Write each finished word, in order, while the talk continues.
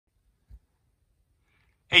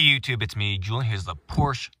Hey YouTube, it's me, Julian. Here's the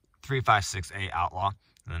Porsche 356A Outlaw.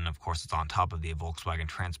 And then of course it's on top of the Volkswagen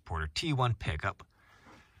Transporter T1 pickup.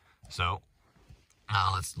 So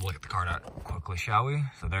let's look at the car out quickly, shall we?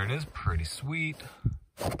 So there it is, pretty sweet.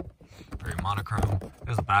 Very monochrome.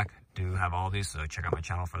 There's the back. Do have all these, so check out my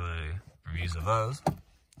channel for the reviews of those.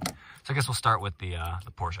 So I guess we'll start with the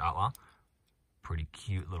Porsche Outlaw. Pretty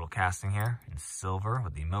cute little casting here in silver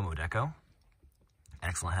with the Momo deco.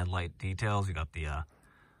 Excellent headlight details. You got the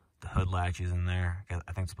hood latches in there.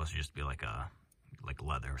 I think it's supposed to just be like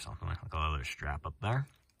leather or something, like a leather strap up there.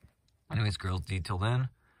 Anyways, grill's detailed in. You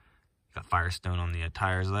got Firestone on the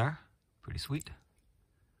tires there. Pretty sweet.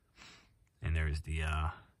 And there's the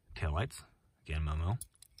tail lights. Again, Momo.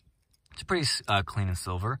 It's pretty clean and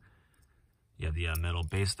silver. You have the metal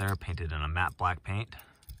base there, painted in a matte black paint.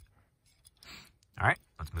 All right,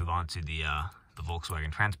 let's move on to the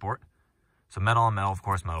Volkswagen Transport. So metal on metal, of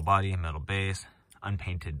course, metal body, metal base,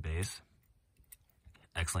 unpainted base.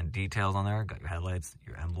 Excellent details on there. Got your headlights,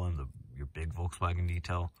 your emblem, your big Volkswagen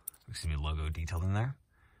detail, excuse me, logo detailed in there.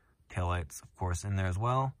 Taillights, of course, in there as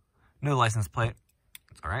well. No license plate.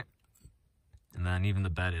 It's all right. And then even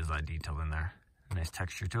the bed is detailed in there. Nice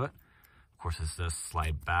texture to it. Of course, this does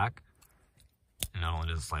slide back. And not only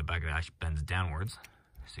does it slide back, it actually bends downwards.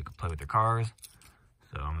 So you can play with your cars.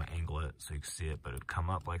 So I'm going to angle it so you can see it, but it would come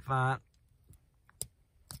up like that.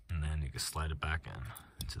 And then you can slide it back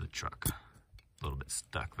into the truck. A little bit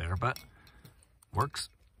stuck there, but works.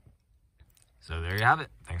 So there you have it.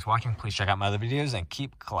 Thanks for watching. Please check out my other videos and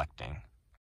keep collecting.